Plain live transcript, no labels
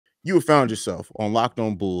You have found yourself on Locked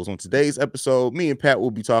On Bulls. On today's episode, me and Pat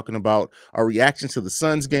will be talking about our reaction to the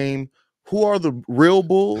Suns game, who are the real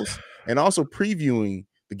Bulls, and also previewing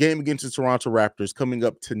the game against the Toronto Raptors coming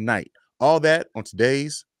up tonight. All that on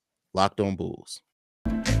today's Locked On Bulls.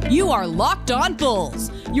 You are Locked On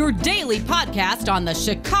Bulls, your daily podcast on the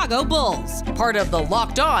Chicago Bulls, part of the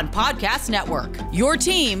Locked On Podcast Network, your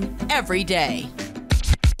team every day.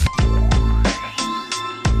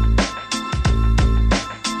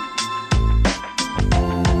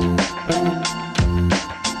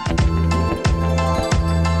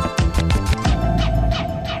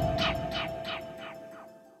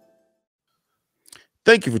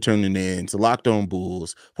 Thank you for tuning in to Locked On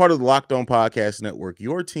Bulls, part of the Locked On Podcast Network,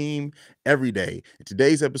 your team every day. And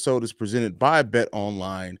today's episode is presented by Bet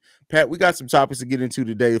Online. Pat, we got some topics to get into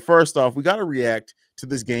today. First off, we got to react to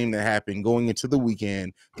this game that happened going into the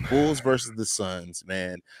weekend, the Bulls versus the Suns,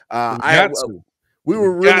 man. We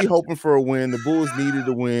were really hoping for a win. The Bulls needed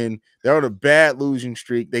a win. They're on a bad losing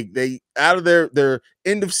streak. They out of their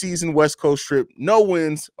end of season West Coast trip, no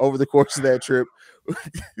wins over the course of that trip.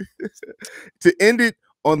 To end it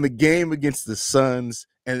on the game against the Suns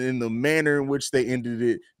and in the manner in which they ended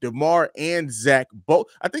it, DeMar and Zach both.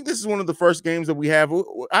 I think this is one of the first games that we have.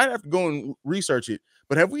 I'd have to go and research it,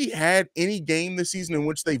 but have we had any game this season in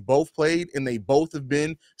which they both played and they both have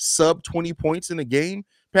been sub 20 points in a game?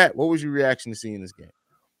 Pat, what was your reaction to seeing this game?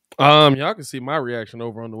 Y'all can see my reaction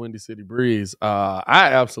over on the Windy City Breeze. I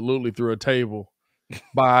absolutely threw a table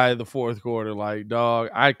by the fourth quarter. Like, dog,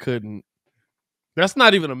 I couldn't. That's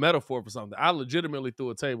not even a metaphor for something. I legitimately threw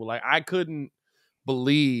a table. Like, I couldn't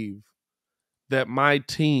believe that my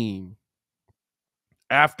team,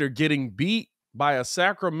 after getting beat by a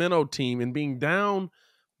Sacramento team and being down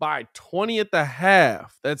by 20 at the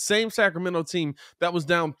half, that same Sacramento team that was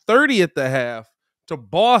down 30 at the half to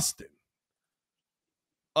Boston,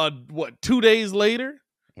 2 days later,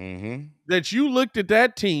 that you looked at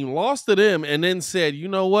that team, lost to them, and then said, you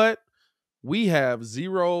know what? We have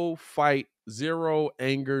zero fight, zero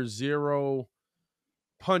anger, zero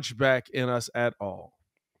punchback in us at all.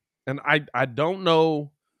 And I don't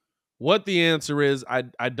know what the answer is.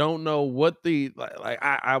 I don't know what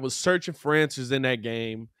I was searching for answers in that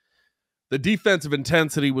game. The defensive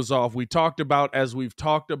intensity was off. We talked about, as we've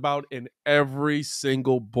talked about in every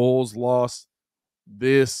single Bulls loss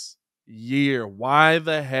this year, why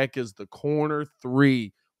the heck is the corner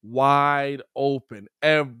three wide open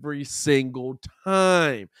every single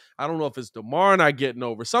time? I don't know if it's DeMar not getting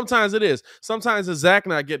over. Sometimes it is. Sometimes it's Zach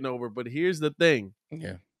not getting over. But here's the thing.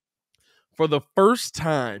 Yeah. For the first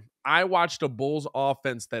time, I watched a Bulls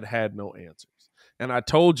offense that had no answers. And I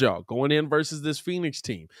told y'all, going in versus this Phoenix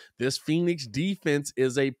team, this Phoenix defense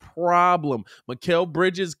is a problem. Mikal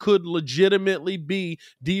Bridges could legitimately be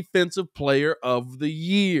Defensive Player of the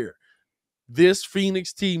Year. This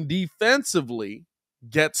Phoenix team defensively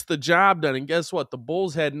gets the job done. And guess what? The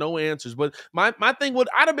Bulls had no answers. But my thing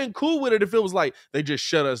I'd have been cool with it if it was like they just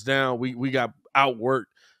shut us down. We got outworked.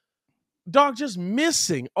 Dog, just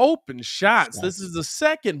missing open shots. This is the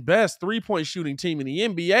second best three-point shooting team in the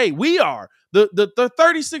NBA. We are the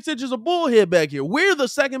 36 inches of bullhead back here. We're the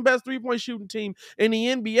second best three-point shooting team in the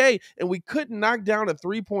NBA, and we couldn't knock down a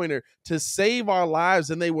three-pointer to save our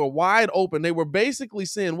lives, and they were wide open. They were basically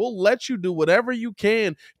saying, we'll let you do whatever you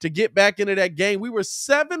can to get back into that game. We were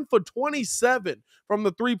 7 for 27 from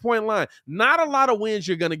the three-point line. Not a lot of wins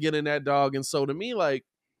you're going to get in that, dog. And so to me, like,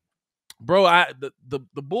 bro,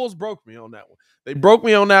 the Bulls broke me on that one. They broke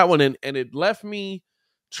me on that one, and it left me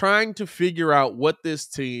trying to figure out what this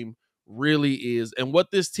team really is and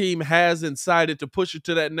what this team has inside it to push it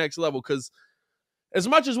to that next level. Because as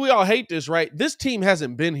much as we all hate this, right, this team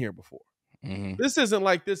hasn't been here before. This isn't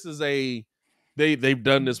like this is they've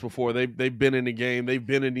done this before. They've been in the game. They've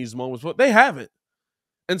been in these moments, but they haven't.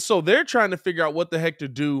 And so they're trying to figure out what the heck to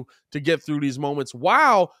do to get through these moments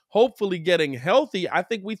while hopefully getting healthy. I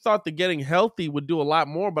think we thought that getting healthy would do a lot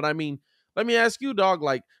more. But, I mean, let me ask you, dog,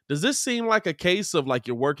 like, does this seem like a case of, like,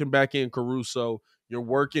 you're working back in Caruso,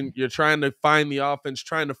 you're trying to find the offense,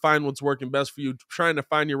 trying to find what's working best for you, trying to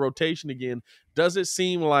find your rotation again? Does it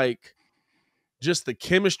seem like just the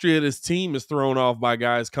chemistry of this team is thrown off by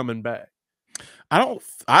guys coming back?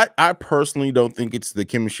 I personally don't think it's the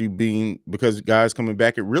chemistry being because guys coming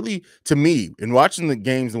back. It really, to me, in watching the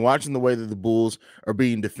games and watching the way that the Bulls are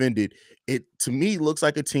being defended, it to me looks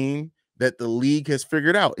like a team that the league has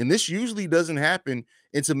figured out. And this usually doesn't happen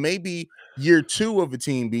into maybe year 2 of a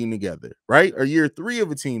team being together, right? Or year 3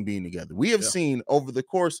 of a team being together. We have seen over the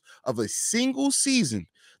course of a single season,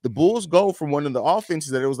 the Bulls go from one of the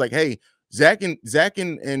offenses that it was like, hey, Zach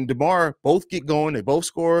and DeMar both get going. They both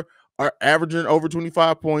score are averaging over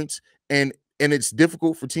 25 points, and it's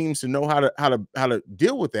difficult for teams to know how to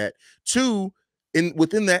deal with that. Two,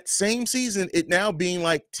 within that same season, it now being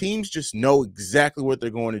like teams just know exactly what they're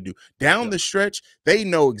going to do down the stretch. They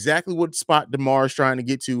know exactly what spot DeMar is trying to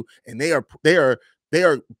get to, and they are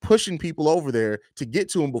pushing people over there to get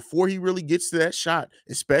to him before he really gets to that shot,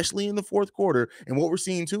 especially in the fourth quarter. And what we're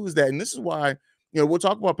seeing too is that, and this is why, we'll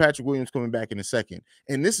talk about Patrick Williams coming back in a second.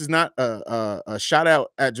 And this is not a shout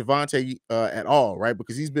out at Javonte at all, right?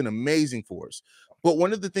 Because he's been amazing for us. But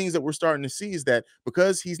one of the things that we're starting to see is that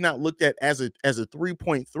because he's not looked at as a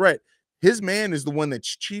 3-point threat, his man is the one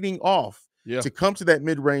that's cheating off to come to that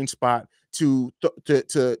mid-range spot to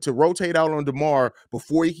rotate out on DeMar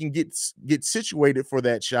before he can get situated for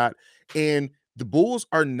that shot. And the Bulls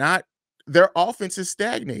are not, their offense is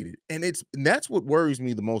stagnated. And that's what worries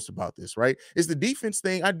me the most about this, right? Is the defense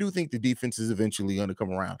thing. I do think the defense is eventually going to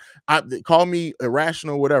come around. Call me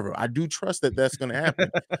irrational, whatever. I do trust that that's going to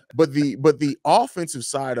happen. But the offensive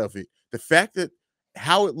side of it, the fact that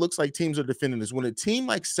how it looks like teams are defending this, when a team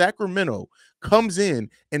like Sacramento comes in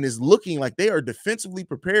and is looking like they are defensively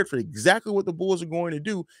prepared for exactly what the Bulls are going to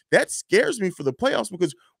do, that scares me for the playoffs,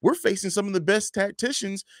 because we're facing some of the best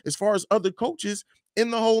tacticians as far as other coaches in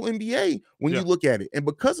the whole NBA when you look at it. And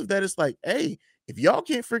because of that, it's like, hey, if y'all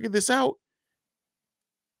can't figure this out,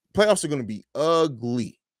 playoffs are going to be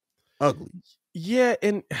ugly. Yeah,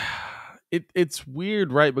 and it's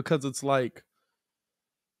weird, right? Because it's like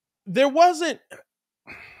there wasn't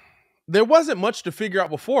much to figure out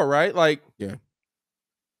before, right? Like,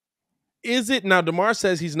 is it now? DeMar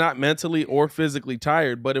says he's not mentally or physically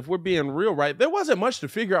tired, but if we're being real, right, there wasn't much to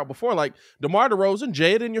figure out before. Like, DeMar DeRozan,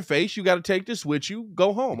 jay it in your face. You got to take this with you.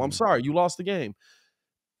 Go home. I'm sorry, you lost the game.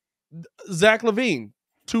 Zach LaVine,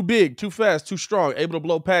 too big, too fast, too strong, able to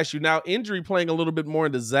blow past you. Now, injury playing a little bit more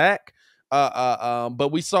into Zach.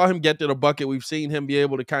 But we saw him get to the bucket. We've seen him be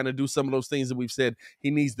able to kind of do some of those things that we've said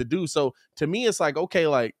he needs to do. So to me, it's like, okay,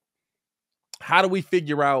 like, how do we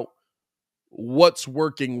figure out what's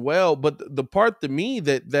working well? But the part to me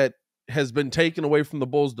that has been taken away from the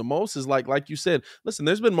Bulls the most is like you said, listen,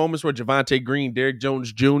 there's been moments where Javonte Green, Derrick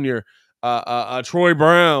Jones Jr., Troy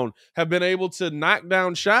Brown have been able to knock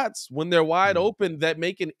down shots when they're wide open that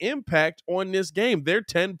make an impact on this game. They're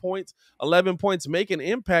 10 points, 11 points, make an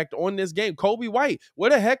impact on this game. Kobe White,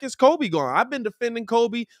 where the heck is Kobe gone? I've been defending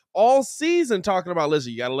Kobe all season, talking about,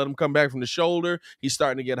 listen, you got to let him come back from the shoulder. He's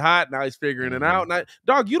starting to get hot. Now he's figuring it out. Now,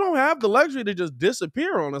 dog, you don't have the luxury to just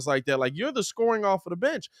disappear on us like that. Like, you're the scoring off of the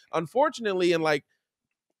bench, unfortunately. And like,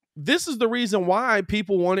 this is the reason why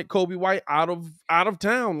people wanted Kobe White out of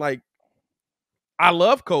town. Like, I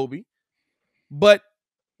love Kobe, but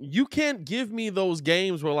you can't give me those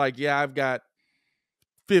games where, like, yeah, I've got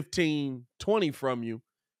 15, 20 from you,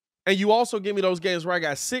 and you also give me those games where I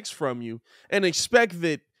got 6 from you and expect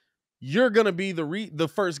that you're going to be the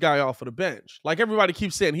first guy off of the bench. Like, everybody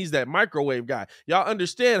keeps saying he's that microwave guy. Y'all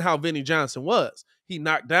understand how Vinnie Johnson was. He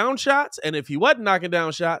knocked down shots, and if he wasn't knocking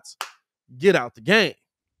down shots, get out the game.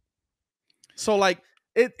 So, like,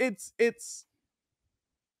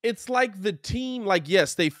 it's like the team, like,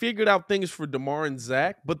 yes, they figured out things for DeMar and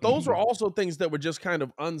Zach, but those were also things that were just kind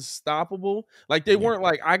of unstoppable. Like, they weren't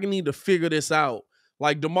like, I need to figure this out.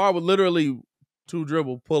 Like, DeMar would literally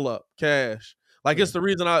 2-dribble, pull up, cash. Like, it's the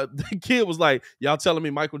reason the kid was like, y'all telling me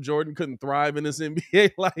Michael Jordan couldn't thrive in this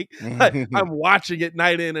NBA? like I'm watching it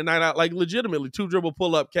night in and night out. Like, legitimately, 2-dribble,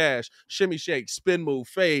 pull up, cash, shimmy shake, spin move,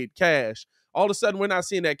 fade, cash. All of a sudden, we're not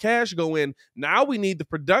seeing that cash go in. Now we need the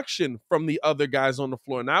production from the other guys on the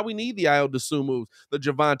floor. Now we need the Ayo Dosunmus, the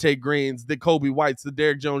Javonte Greens, the Kobe Whites, the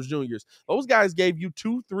Derrick Jones Jr.'s. Those guys gave you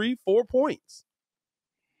 2, 3, 4 points.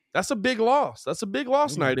 That's a big loss. That's a big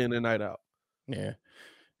loss night in and night out. Yeah.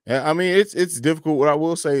 I mean, it's difficult. What I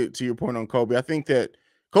will say to your point on Kobe, I think that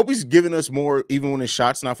Kobe's given us more even when his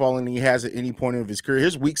shot's not falling than he has at any point of his career.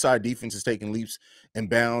 His weak side defense is taking leaps and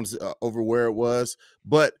bounds over where it was.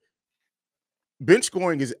 But bench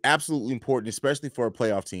scoring is absolutely important, especially for a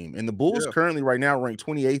playoff team. And the Bulls currently right now rank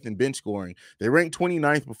 28th in bench scoring. They ranked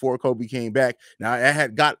 29th before Kobe came back. Now, it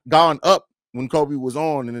had gone up when Kobe was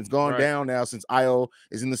on, and it's gone down now since Ayo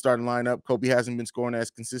is in the starting lineup. Kobe hasn't been scoring as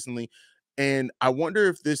consistently. And I wonder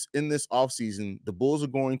if in this offseason, the Bulls are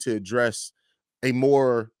going to address a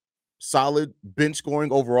more solid bench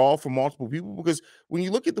scoring overall for multiple people, because when you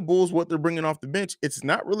look at the Bulls, what they're bringing off the bench, it's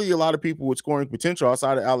not really a lot of people with scoring potential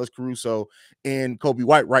outside of Alex Caruso and Kobe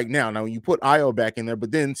White right now. Now, when you put Ayo back in there,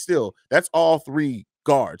 but then still, that's all 3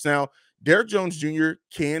 guards. Now, Derrick Jones Jr.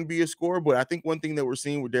 can be a scorer, but I think one thing that we're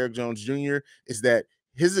seeing with Derrick Jones Jr. is that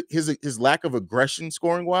his lack of aggression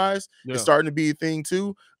scoring wise is starting to be a thing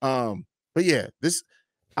too. But yeah,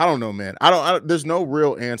 I don't know, man. There's no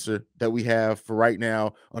real answer that we have for right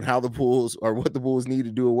now on how the Bulls or what the Bulls need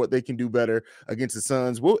to do or what they can do better against the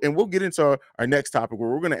Suns. We'll get into our next topic where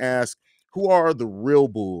we're going to ask who are the real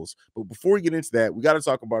Bulls. But before we get into that, we got to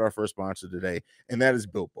talk about our first sponsor today, and that is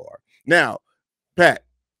Built Bar. Now, Pat,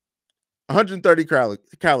 130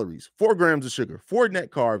 calories, 4 grams of sugar, 4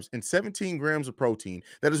 net carbs, and 17 grams of protein.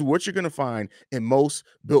 That is what you're going to find in most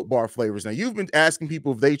Built Bar flavors. Now, you've been asking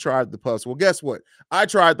people if they tried the puffs. Well, guess what? I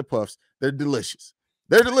tried the puffs. They're delicious.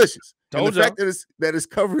 They're delicious. And the fact that it's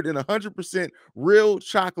covered in 100% real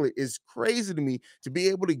chocolate is crazy to me. To be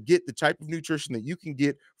able to get the type of nutrition that you can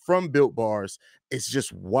get from Built Bars, it's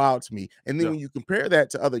just wild to me. And then when you compare that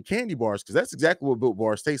to other candy bars, because that's exactly what Built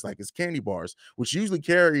Bars taste like, it's candy bars, which usually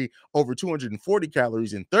carry over 240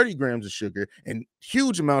 calories and 30 grams of sugar and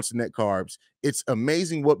huge amounts of net carbs. It's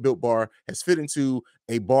amazing what Built Bar has fit into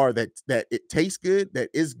a bar that it tastes good, that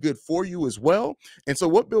is good for you as well. And so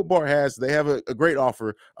what Built Bar has, they have a great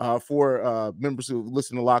offer for members who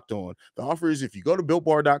listen to Locked On. The offer is if you go to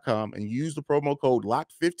BuiltBar.com and use the promo code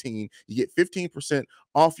LOCKED15, you get 15%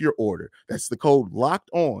 off your order. That's the code Locked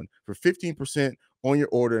On for 15% on your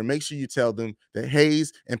order, and make sure you tell them that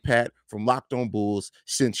Haize and Pat from Locked On Bulls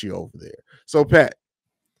sent you over there. So, Pat,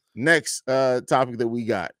 next topic that we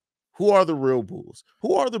got: who are the real Bulls?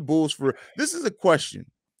 Who are the Bulls for? This is a question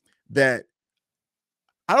that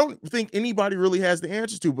I don't think anybody really has the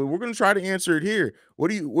answers to, but we're going to try to answer it here. What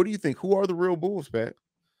do you think? Who are the real Bulls, Pat?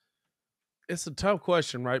 It's a tough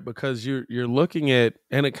question, right? Because you're looking at,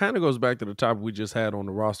 and it kind of goes back to the topic we just had on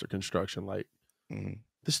the roster construction. Like,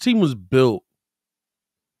 this team was built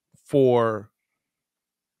for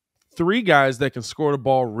 3 guys that can score the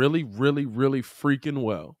ball really, really, really freaking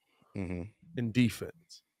well in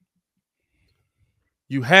defense.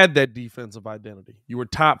 You had that defensive identity. You were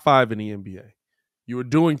top 5 in the NBA. You were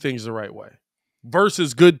doing things the right way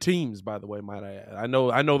versus good teams, by the way, might I add. I know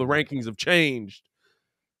the rankings have changed,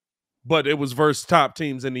 but it was versus top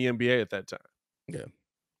teams in the NBA at that time. Yeah.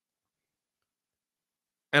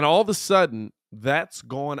 And all of a sudden, that's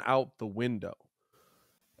gone out the window.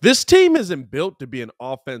 This team isn't built to be an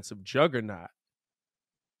offensive juggernaut.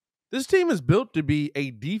 This team is built to be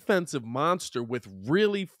a defensive monster with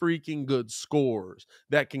really freaking good scores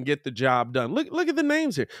that can get the job done. Look at the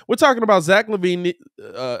names here. We're talking about Zach LaVine,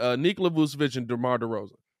 Nikola Vucevic, and DeMar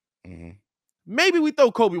DeRozan. Maybe we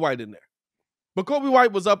throw Kobe White in there. But Kobe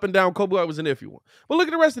White was up and down. Kobe White was an iffy one. But look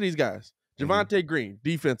at the rest of these guys. Javonte Green,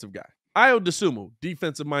 defensive guy. Ayo Dosunmu,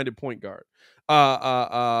 defensive-minded point guard.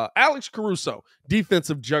 Alex Caruso,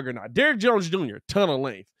 defensive juggernaut. Derrick Jones Jr., ton of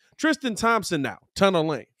length. Tristan Thompson now, ton of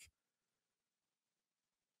length.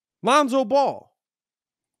 Lonzo Ball,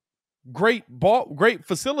 great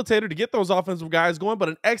facilitator to get those offensive guys going, but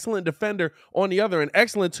an excellent defender on the other, an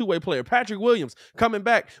excellent two-way player. Patrick Williams coming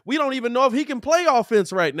back. We don't even know if he can play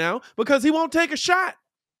offense right now because he won't take a shot.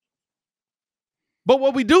 But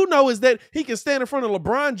what we do know is that he can stand in front of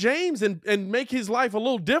LeBron James and make his life a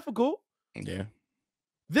little difficult. Yeah.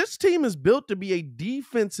 This team is built to be a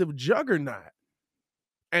defensive juggernaut,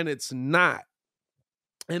 and it's not.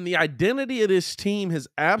 And the identity of this team has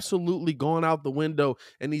absolutely gone out the window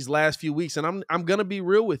in these last few weeks. And I'm going to be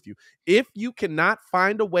real with you. If you cannot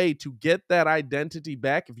find a way to get that identity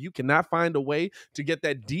back, if you cannot find a way to get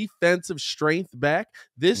that defensive strength back,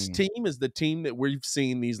 this team is the team that we've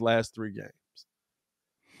seen these last 3 games.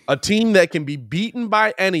 A team that can be beaten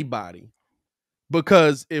by anybody,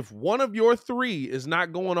 because if one of your 3 is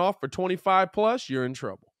not going off for 25 plus, you're in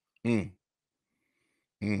trouble.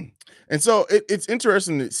 And so it's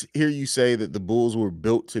interesting to hear you say that the Bulls were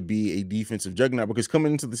built to be a defensive juggernaut, because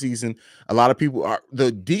coming into the season, a lot of people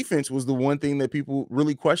the defense was the one thing that people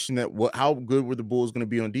really questioned, how good were the Bulls going to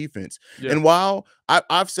be on defense. Yeah. And while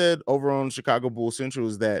I've said over on Chicago Bulls Central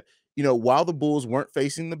is that, while the Bulls weren't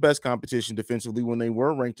facing the best competition defensively when they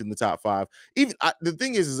were ranked in the top 5, the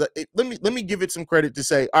thing is that let me give it some credit to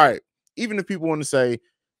say, all right, even if people want to say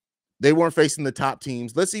they weren't facing the top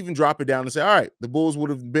teams, let's even drop it down and say, all right, the Bulls would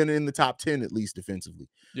have been in the top 10 at least defensively.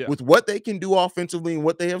 Yeah. With what they can do offensively and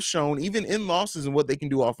what they have shown, even in losses and what they can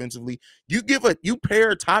do offensively, you pair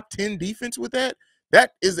a top 10 defense with that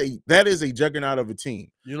is a juggernaut of a team.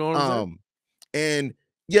 You know what I'm saying? And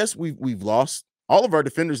yes, we've lost. All of our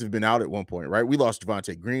defenders have been out at one point, right? We lost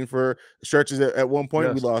Javonte Green for stretches at one point.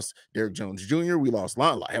 Yes. We lost Derrick Jones Jr. We lost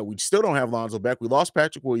Lonzo. We still don't have Lonzo back. We lost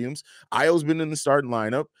Patrick Williams. Ayo's been in the starting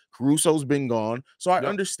lineup. Caruso's been gone. So I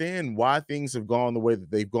understand why things have gone the way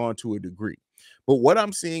that they've gone to a degree. But what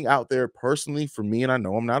I'm seeing out there personally for me, and I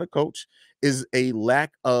know I'm not a coach, is a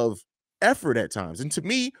lack of effort at times. And to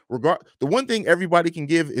me, the one thing everybody can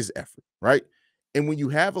give is effort, right? And when you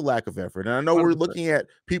have a lack of effort, and I know we're 100%. looking at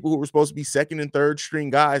people who were supposed to be second and third string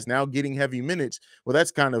guys now getting heavy minutes. Well,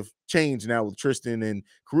 that's kind of changed now with Tristan and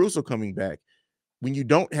Caruso coming back. When you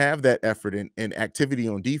don't have that effort and activity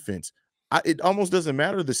on defense, it almost doesn't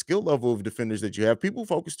matter the skill level of defenders that you have. People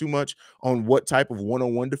focus too much on what type of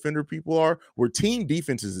one-on-one defender people are, where team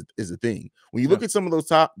defense is a thing. When you look at some of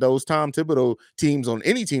those Tom Thibodeau teams on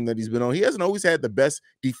any team that he's been on, he hasn't always had the best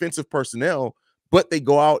defensive personnel, but they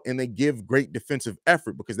go out and they give great defensive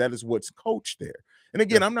effort because that is what's coached there. And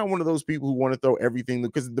again, I'm not one of those people who want to throw everything,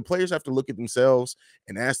 because the players have to look at themselves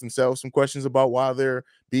and ask themselves some questions about why they're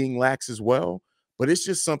being lax as well. But it's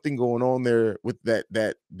just something going on there with that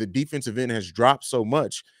the defensive end has dropped so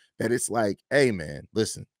much that it's like, hey, man,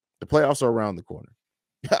 listen, the playoffs are around the corner.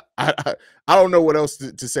 I don't know what else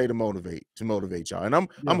to say to motivate y'all. And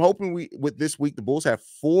I'm hoping with this week, the Bulls have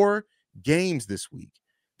 4 games this week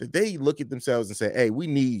that they look at themselves and say, hey, we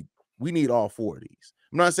need all 4 of these.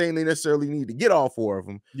 I'm not saying they necessarily need to get all 4 of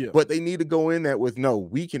them, but they need to go in that with, no,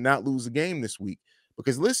 we cannot lose a game this week.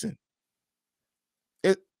 Because listen,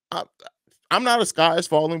 I'm not a sky is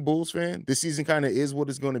falling Bulls fan. This season kind of is what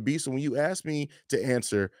it's going to be. So when you ask me to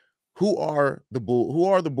answer who are the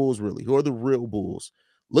Bulls really? Who are the real Bulls?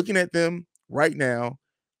 Looking at them right now,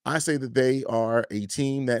 I say that they are a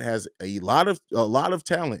team that has a lot of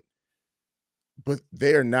talent, but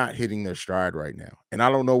they are not hitting their stride right now. And I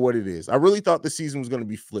don't know what it is. I really thought the season was going to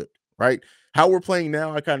be flipped, right? How we're playing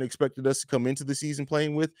now, I kind of expected us to come into the season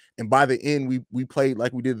playing with, and by the end, we played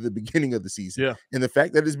like we did at the beginning of the season. Yeah. And the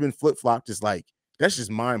fact that it's been flip-flopped is like, that's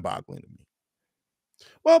just mind-boggling to me.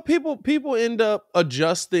 Well, people end up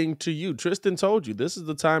adjusting to you. Tristan told you this is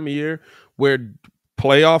the time of year where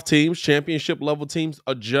playoff teams, championship level teams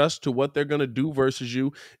adjust to what they're going to do versus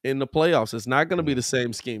you in the playoffs. It's not going to be the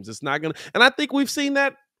same schemes. It's not going to, and I think we've seen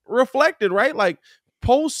that reflected, right? Like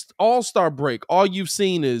post All-Star break, all you've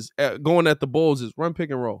seen is going at the Bulls is run pick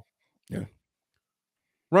and roll. Yeah.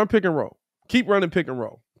 Run pick and roll. Keep running pick and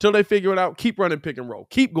roll. Until they figure it out, keep running pick and roll.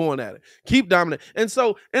 Keep going at it. Keep dominating. And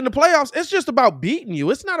so in the playoffs, it's just about beating you.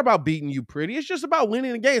 It's not about beating you pretty. It's just about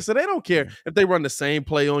winning the game. So they don't care if they run the same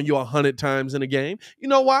play on you 100 times in a game. You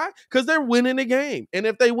know why? Because they're winning the game. And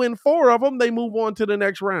if they win 4 of them, they move on to the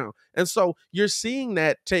next round. And so you're seeing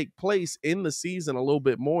that take place in the season a little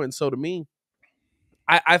bit more. And so to me,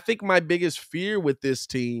 I think my biggest fear with this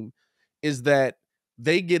team is that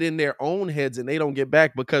they get in their own heads and they don't get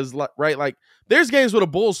back because, right, like there's games where the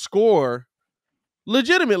Bulls score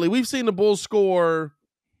legitimately. We've seen the Bulls score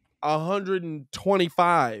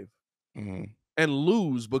 125 and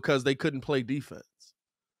lose because they couldn't play defense.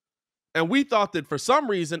 And we thought that for some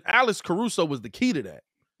reason, Alex Caruso was the key to that.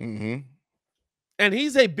 And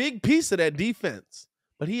he's a big piece of that defense,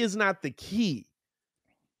 but he is not the key.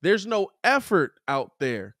 There's no effort out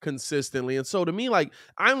there consistently. And so to me, like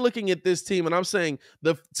I'm looking at this team and I'm saying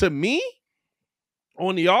to me,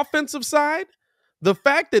 on the offensive side, the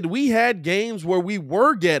fact that we had games where we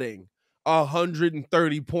were getting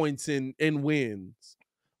 130 points in wins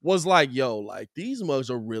was like, yo, like these mugs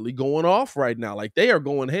are really going off right now. Like they are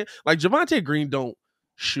going ahead. Like Javonte Green don't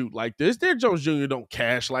shoot like this. Derrick Jones Jr. don't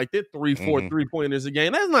cash like that 3-4 3-pointers a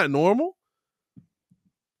game. That's not normal.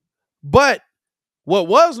 But what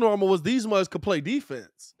was normal was these mugs could play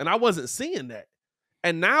defense, and I wasn't seeing that.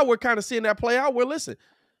 And now we're kind of seeing that play out where, listen,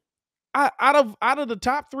 out of the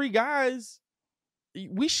top 3 guys,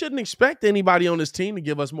 we shouldn't expect anybody on this team to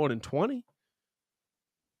give us more than 20.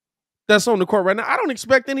 That's on the court right now. I don't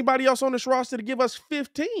expect anybody else on this roster to give us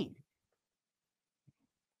 15.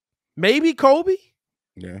 Maybe Kobe.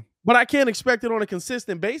 Yeah. But I can't expect it on a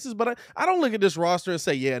consistent basis. But I don't look at this roster and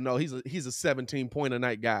say, yeah, no, he's a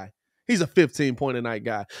 17-point-a-night guy. He's a 15-point-a-night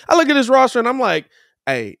guy. I look at this roster and I'm like,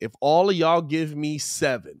 hey, if all of y'all give me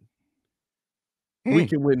 7, we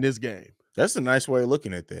can win this game. That's a nice way of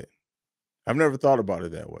looking at that. I've never thought about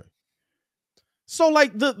it that way. So,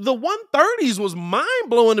 like, the 130s was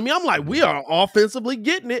mind-blowing to me. I'm like, we are offensively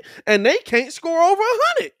getting it, and they can't score over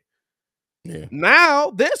 100. Yeah. Now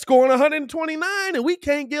they're scoring 129, and we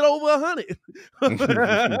can't get over 100.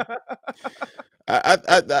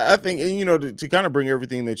 I think, and you know, to kind of bring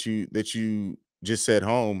everything that you just said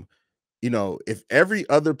home, you know, if every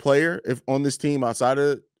other player, if on this team outside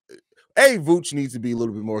of Vooch needs to be a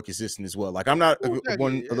little bit more consistent as well. Like I'm not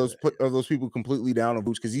one of those people completely down on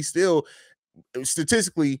Vooch because he's still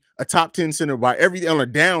statistically a top 10 center by everything on a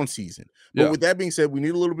down season. But with that being said, we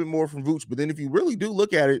need a little bit more from Vooch. But then if you really do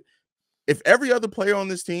look at it, if every other player on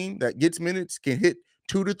this team that gets minutes can hit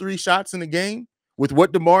 2 to 3 shots in a game with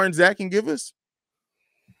what DeMar and Zach can give us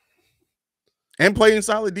and playing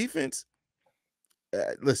solid defense,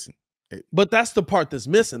 listen, But that's the part that's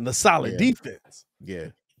missing, the solid defense. Yeah.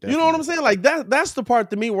 You know what I'm saying? Like that's the part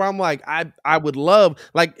to me where I'm like, I would love,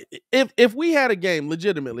 like, if we had a game,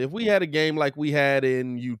 legitimately, if we had a game like we had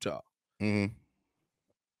in Utah, didn't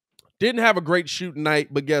have a great shooting night,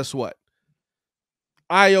 but guess what?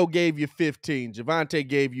 Io gave you 15, Javante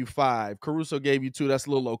gave you 5, Caruso gave you 2, that's a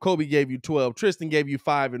little low. Kobe gave you 12, Tristan gave you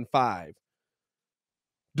 5 and 5.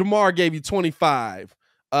 DeMar gave you 25.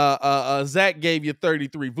 Zach gave you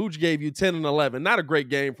 33. Vooch gave you 10 and 11. Not a great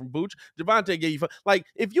game from Vooch. Javante gave you 5. Like,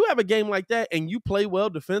 if you have a game like that and you play well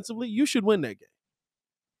defensively, you should win that game.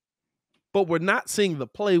 But we're not seeing the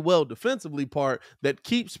play well defensively part that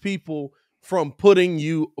keeps people from putting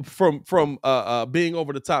you from being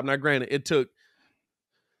over the top. Now, granted, it took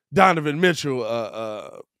Donovan Mitchell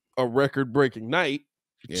a record-breaking night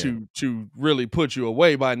to really put you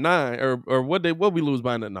away by 9, or what we lose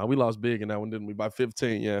by 9? No, we lost big in that one, didn't we? By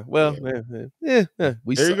 15, yeah. Well, we there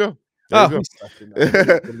suck. you go. We suck.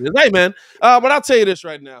 Hey, man, but I'll tell you this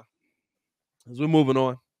right now, as we're moving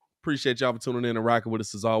on. Appreciate y'all for tuning in and rocking with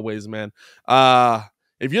us as always, man.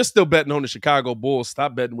 If you're still betting on the Chicago Bulls,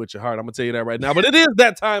 stop betting with your heart. I'm going to tell you that right now. But it is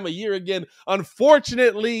that time of year again.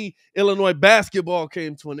 Unfortunately, Illinois basketball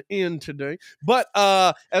came to an end today. But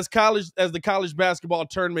as the college basketball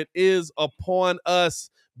tournament is upon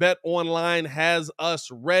us, BetOnline has us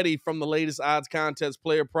ready. From the latest odds, contests,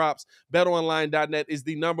 player props, BetOnline.net is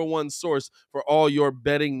the #1 source for all your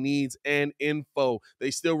betting needs and info.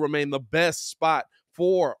 They still remain the best spot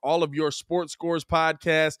for all of your sports scores,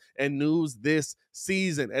 podcasts, and news this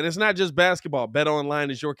season. And it's not just basketball. BetOnline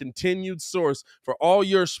is your continued source for all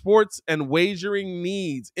your sports and wagering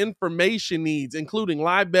needs, information needs, including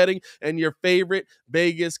live betting and your favorite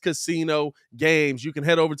Vegas casino games. You can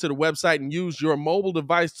head over to the website and use your mobile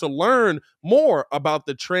device to learn more about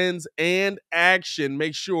the trends and action.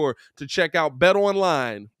 Make sure to check out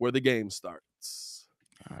BetOnline, where the game starts.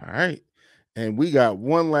 All right. And we got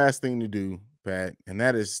one last thing to do, Pat, and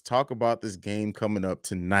that is talk about this game coming up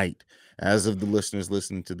tonight, as of the listeners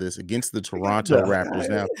listening to this, against the Toronto Raptors.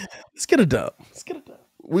 Now, let's get a dub.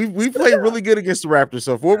 We played really good against the Raptors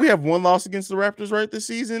so far. We have one loss against the Raptors right this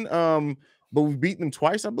season, but we've beaten them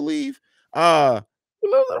twice, I believe. We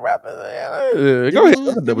lose to the Raptors. Go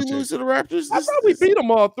ahead. Did we lose to the Raptors? I thought we beat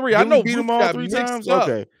them all 3. I know we beat them all 3 times. Up.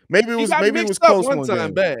 Okay, maybe it was close one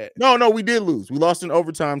time. Bad. No, we did lose. We lost in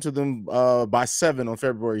overtime to them by 7 on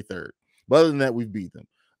February 3rd. But other than that, we beat them.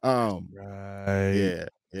 Right.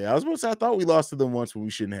 Yeah. I was about to say, I thought we lost to them once when we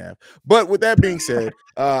shouldn't have. But with that being said,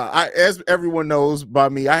 as everyone knows by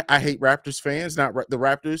me, I hate Raptors fans, not the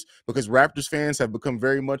Raptors, because Raptors fans have become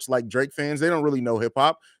very much like Drake fans. They don't really know hip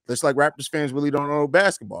hop. Just like Raptors fans really don't know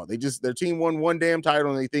basketball. Their team won one damn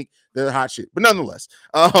title and they think they're hot shit. But nonetheless,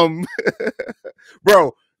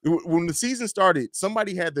 bro, when the season started,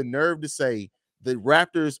 somebody had the nerve to say the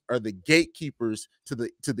Raptors are the gatekeepers to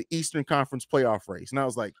the Eastern Conference playoff race. And I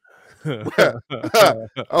was like,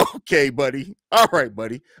 okay, buddy. All right,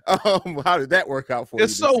 buddy. How did that work out for you?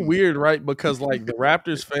 It's so weird, right? Because like the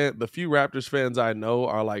few Raptors fans I know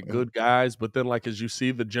are like good guys, but then like as you see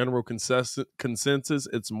the general consensus,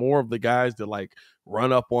 it's more of the guys that like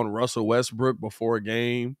run up on Russell Westbrook before a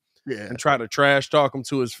game and try to trash talk him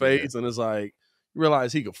to his face. And it's like, you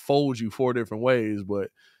realize he could fold you 4 different ways, but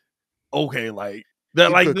okay, like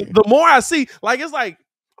that, like the more I see, like it's like,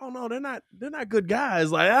 oh no, they're not good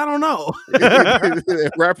guys. Like, I don't know.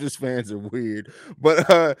 Raptors fans are weird.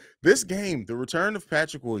 But this game, the return of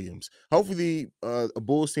Patrick Williams, hopefully a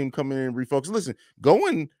Bulls team coming in and refocus. Listen,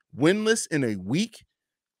 going winless in a week,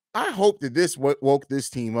 I hope that this woke this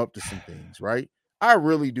team up to some things, right? I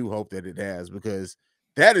really do hope that it has, because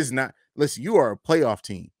that is not, listen, you are a playoff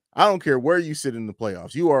team. I don't care where you sit in the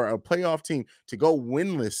playoffs. You are a playoff team. To go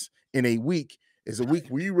winless in a week is a week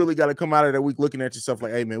where you really got to come out of that week looking at yourself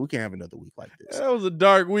like, hey, man, we can't have another week like this. That was a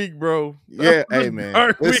dark week, bro. Yeah, hey, man.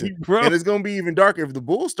 Dark week, bro. And it's going to be even darker. If the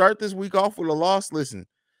Bulls start this week off with a loss, listen,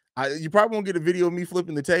 you probably won't get a video of me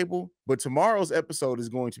flipping the table, but tomorrow's episode is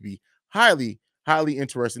going to be highly, highly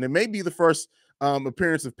interesting. It may be the first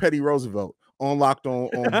appearance of Petty Roosevelt on Locked on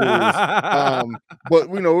Bulls. But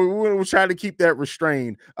we'll try to keep that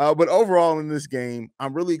restrained. But overall in this game,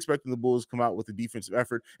 I'm really expecting the Bulls to come out with a defensive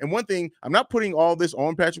effort. And one thing, I'm not putting all this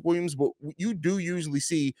on Patrick Williams, but you do usually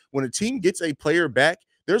see when a team gets a player back,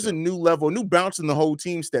 there's a new level, a new bounce in the whole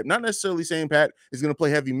team step. Not necessarily saying Pat is going to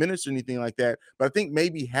play heavy minutes or anything like that, but I think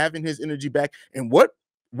maybe having his energy back and what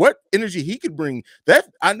energy he could bring. That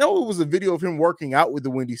I know it was a video of him working out with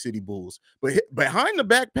the Windy City Bulls, but behind the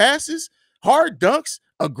back passes, hard dunks,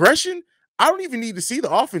 aggression, I don't even need to see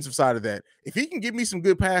the offensive side of that. If he can give me some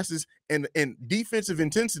good passes and defensive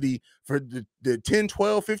intensity for the 10,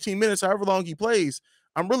 12, 15 minutes, however long he plays,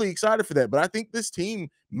 I'm really excited for that. But I think this team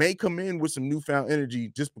may come in with some newfound energy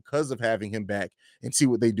just because of having him back and see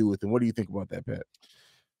what they do with him. What do you think about that, Pat?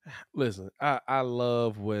 Listen, I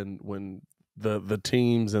love when the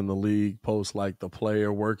teams in the league post like the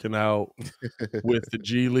player working out with the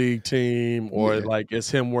G League team, or like it's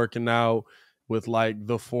him working out with like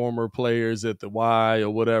the former players at the Y or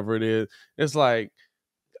whatever it is. It's like,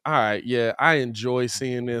 all right, yeah, I enjoy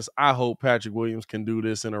seeing this. I hope Patrick Williams can do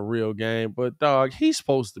this in a real game. But dog, he's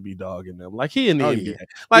supposed to be dogging them. Like he in the NBA. Yeah.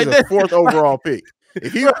 Like he's a 4th overall pick.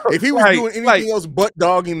 If he was doing anything else but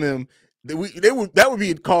dogging them, that would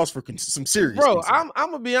be a cause for some serious. Bro, I'm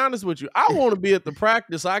gonna be honest with you. I want to be at the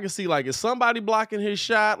practice so I can see, like, is somebody blocking his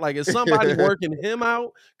shot? Like, is somebody working him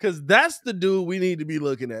out? Because that's the dude we need to be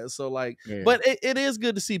looking at. So, like, but it is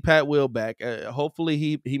good to see Pat Will back. Hopefully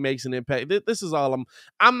he makes an impact. This is all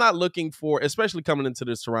I'm not looking for, especially coming into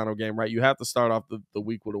this Toronto game, right? You have to start off the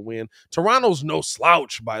week with a win. Toronto's no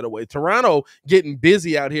slouch, by the way. Toronto getting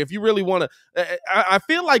busy out here. If you really want to, I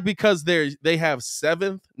feel like because they have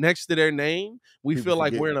 7th next to their name, we feel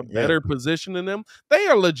like we're in a better position than them. They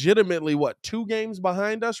are legitimately 2 games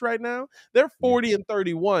behind us right now. They're 40 and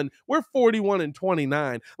 31. We're 41 and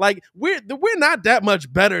 29. Like we're not that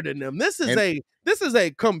much better than them. This is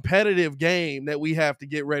a competitive game that we have to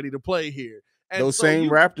get ready to play here. And those same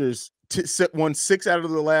Raptors won 6 out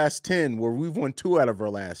of the last 10, where we've won 2 out of our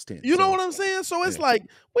last 10. You know what I'm saying? So it's like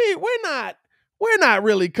we're not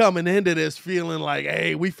really coming into this feeling like,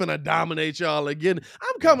 hey, we finna dominate y'all again.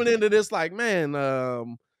 I'm coming into this like, man,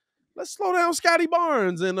 let's slow down Scotty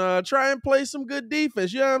Barnes and try and play some good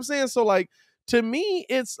defense. You know what I'm saying? So like, to me,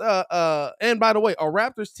 it's and by the way, a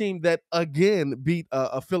Raptors team that again beat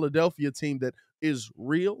a Philadelphia team that is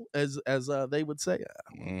real, as they would say.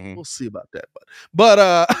 We'll see about that,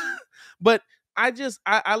 but but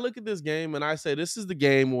I look at this game and I say this is the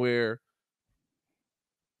game where,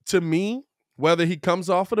 to me, whether he comes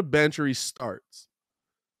off of the bench or he starts,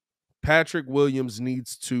 Patrick Williams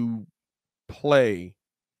needs to play.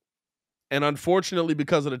 And unfortunately,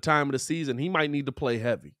 because of the time of the season, he might need to play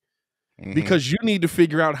heavy because you need to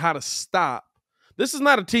figure out how to stop. This is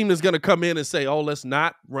not a team that's going to come in and say, oh, let's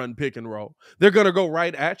not run pick and roll. They're going to go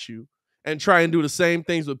right at you and try and do the same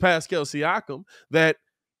things with Pascal Siakam that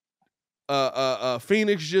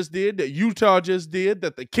Phoenix just did, that Utah just did,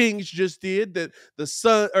 that the Kings just did, that the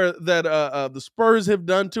Spurs have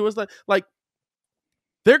done to us. Like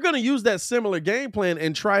they're going to use that similar game plan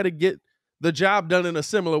and try to get the job done in a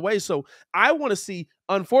similar way. So I want to see,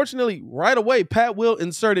 unfortunately, right away, Pat Will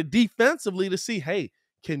inserted defensively to see, hey,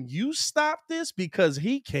 can you stop this? Because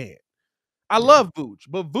he can't. I love Vooch,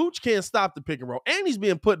 but Vooch can't stop the pick and roll. And he's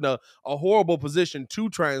being put in a horrible position to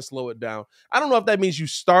try and slow it down. I don't know if that means you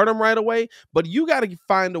start him right away, but you got to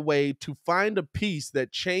find a way to find a piece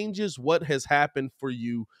that changes what has happened for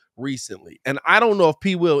you recently. And I don't know if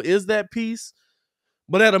P. Will is that piece,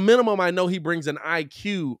 but at a minimum, I know he brings an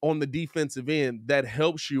IQ on the defensive end that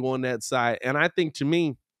helps you on that side. And I think, to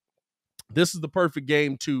me, this is the perfect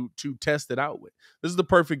game to test it out with. This is the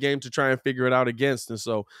perfect game to try and figure it out against. And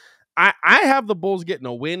so I have the Bulls getting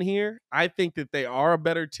a win here. I think that they are a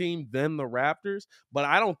better team than the Raptors, but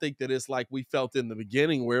I don't think that it's like we felt in the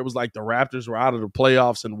beginning where it was like the Raptors were out of the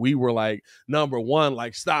playoffs and we were like number one,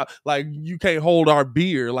 like stop, like you can't hold our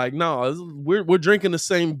beer. Like, no, we're drinking the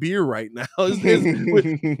same beer right now.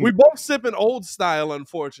 We both sipping old style,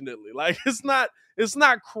 unfortunately. Like it's not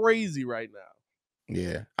crazy right now.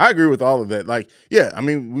 Yeah, I agree with all of that. Like, yeah, I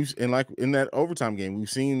mean, in that overtime game, we've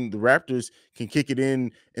seen the Raptors can kick it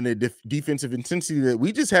in a defensive intensity that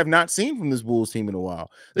we just have not seen from this Bulls team in a while.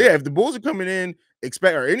 Yeah, if the Bulls are coming in,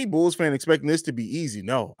 or any Bulls fan expecting this to be easy,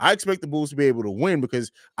 no, I expect the Bulls to be able to win because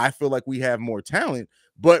I feel like we have more talent.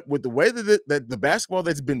 But with the way that the basketball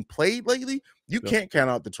that's been played lately, you can't count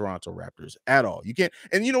out the Toronto Raptors at all. You can't.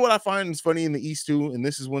 And you know what I find is funny in the East too, and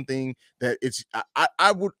this is one thing that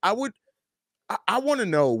I want to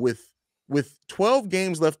know, with 12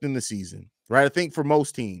 games left in the season, right? I think for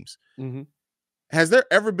most teams, has there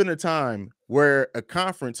ever been a time where a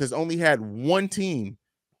conference has only had one team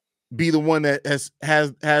be the one that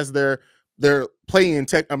has their play-in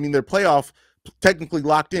their playoff technically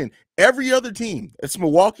locked in? Every other team, it's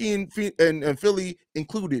Milwaukee and Philly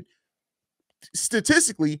included,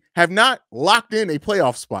 statistically have not locked in a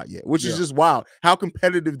playoff spot yet, which is just wild how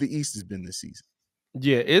competitive the East has been this season.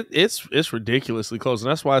 Yeah, it's ridiculously close. And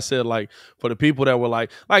that's why I said, like, for the people that were like,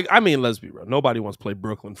 I mean, let's be real. Nobody wants to play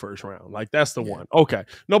Brooklyn first round. Like, that's the one. Okay.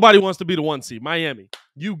 Nobody wants to be the 1 seed. Miami,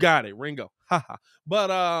 you got it. Ringo.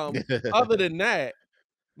 But other than that,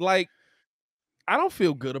 like, I don't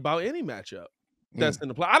feel good about any matchup that's in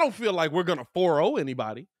the play. I don't feel like we're gonna 4-0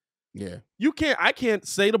 anybody. Yeah. I can't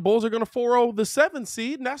say the Bulls are going to 4-0 the 7th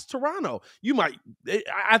seed, and that's Toronto.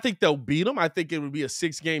 I think they'll beat them. I think it would be a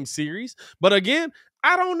 6-game series. But again,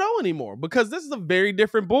 I don't know anymore because this is a very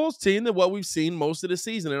different Bulls team than what we've seen most of the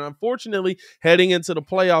season. And unfortunately, heading into the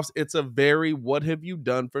playoffs, it's a very what have you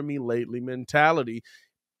done for me lately mentality.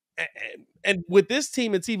 And with this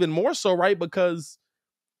team, it's even more so, right? Because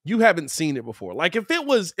you haven't seen it before. Like if it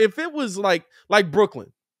was like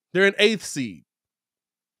Brooklyn, they're an 8th seed.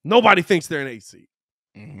 Nobody thinks they're an 8th seed.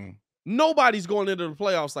 Mm-hmm. Nobody's going into the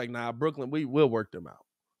playoffs like, nah, Brooklyn, we'll work them out.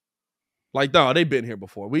 Like, no, they've been here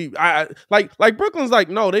before. Like Brooklyn's like,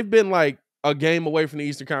 no, they've been like a game away from the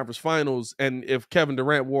Eastern Conference Finals. And if Kevin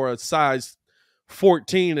Durant wore a size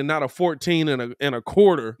 14 and not a 14 and a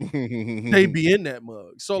quarter, they'd be in that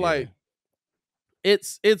mug. So like,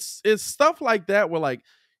 it's stuff like that where like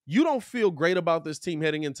you don't feel great about this team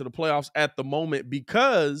heading into the playoffs at the moment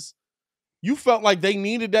because you felt like they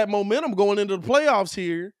needed that momentum going into the playoffs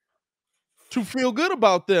here to feel good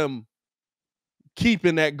about them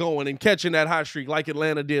keeping that going and catching that hot streak like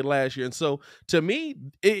Atlanta did last year. And so to me,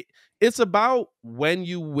 it's about when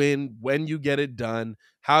you win, when you get it done,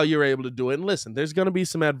 how you're able to do it. And listen, there's going to be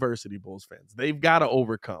some adversity, Bulls fans. They've got to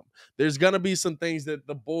overcome. There's going to be some things that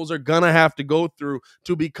the Bulls are going to have to go through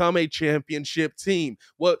to become a championship team.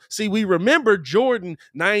 Well, see, we remember Jordan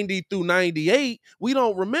 90 through 98. We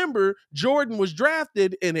don't remember Jordan was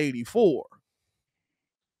drafted in 84.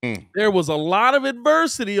 There was a lot of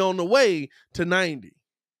adversity on the way to 90.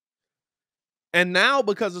 And now,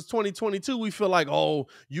 because it's 2022, we feel like, oh,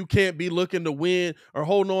 you can't be looking to win or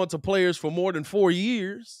holding on to players for more than 4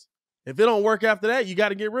 years. If it don't work after that, you got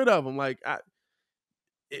to get rid of them. Like,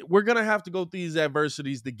 we're going to have to go through these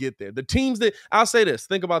adversities to get there. The teams that, I'll say this,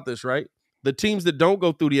 think about this, right? The teams that don't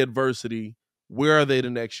go through the adversity, where are they the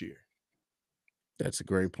next year? That's a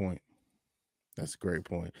great point. That's a great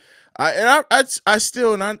point. I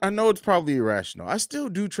still, and I know it's probably irrational. I still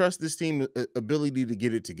do trust this team's ability to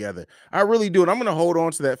get it together. I really do, and I'm going to hold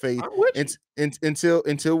on to that faith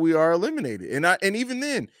until we are eliminated. And even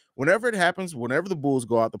then, whenever it happens, whenever the Bulls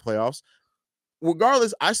go out the playoffs,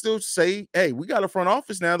 regardless, I still say, hey, we got a front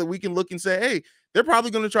office now that we can look and say, hey, they're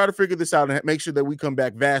probably going to try to figure this out and make sure that we come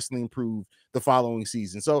back vastly improved the following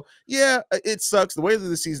season. So yeah, it sucks. The way that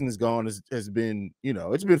the season has gone has been,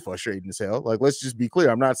 it's been frustrating as hell. Like, let's just be clear.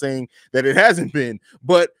 I'm not saying that it hasn't been,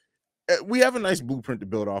 but we have a nice blueprint to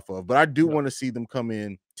build off of. But I do want to see them come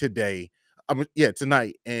in tonight,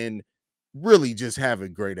 and really just have a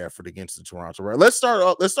great effort against the Toronto. Right? Let's start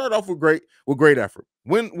off with great effort.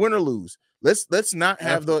 Win or lose. Let's not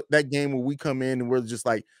have that game where we come in and we're just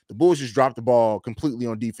like the Bulls just dropped the ball completely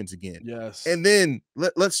on defense again. Yes. And then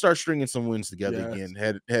let's start stringing some wins together again,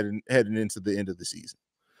 heading into the end of the season.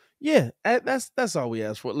 Yeah, that's all we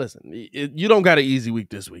ask for. Listen, you don't got an easy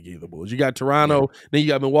week this week either, Bulls. You got Toronto, then you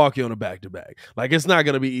got Milwaukee on a back-to-back. Like, it's not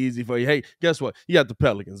going to be easy for you. Hey, guess what? You got the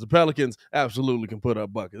Pelicans. The Pelicans absolutely can put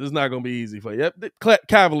up buckets. It's not going to be easy for you. The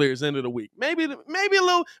Cavaliers end of the week. Maybe a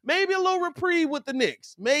little reprieve with the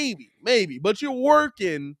Knicks. Maybe. But you're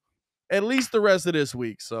working at least the rest of this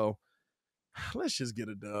week. So let's just get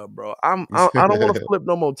it done, bro. I don't want to flip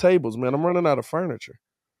no more tables, man. I'm running out of furniture.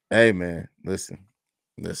 Hey, man, listen.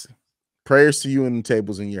 Prayers to you and the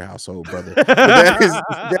tables in your household, brother.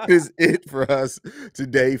 That is it for us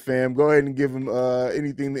today, fam. Go ahead and give them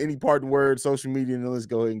any parting words, social media, and let's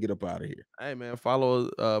go ahead and get up out of here. Hey, man,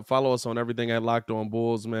 follow us on everything at Locked On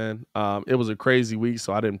Bulls, man. It was a crazy week,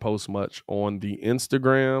 so I didn't post much on the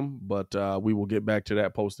Instagram, but we will get back to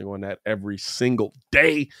that, posting on that every single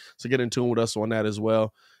day. So get in tune with us on that as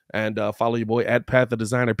well. And follow your boy at Pat the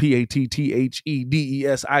Designer,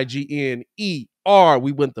 PATTHEDESIGNER.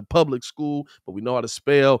 We went to public school, but we know how to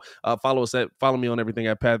spell. Follow me on everything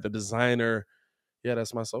at Pat the Designer. Yeah,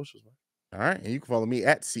 that's my socials, man. All right, and you can follow me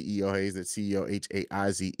at CEO Haize, at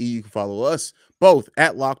CEOHAIZE. You can follow us both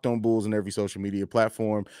at Locked On Bulls on every social media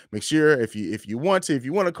platform. Make sure if you want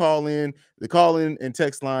to call in, the call in and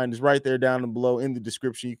text line is right there down below in the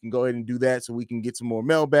description. You can go ahead and do that so we can get some more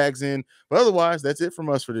mailbags in. But otherwise, that's it from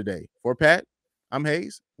us for today. For Pat, I'm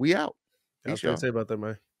Haize. We out. I was going to say about that,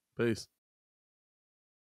 man. Peace.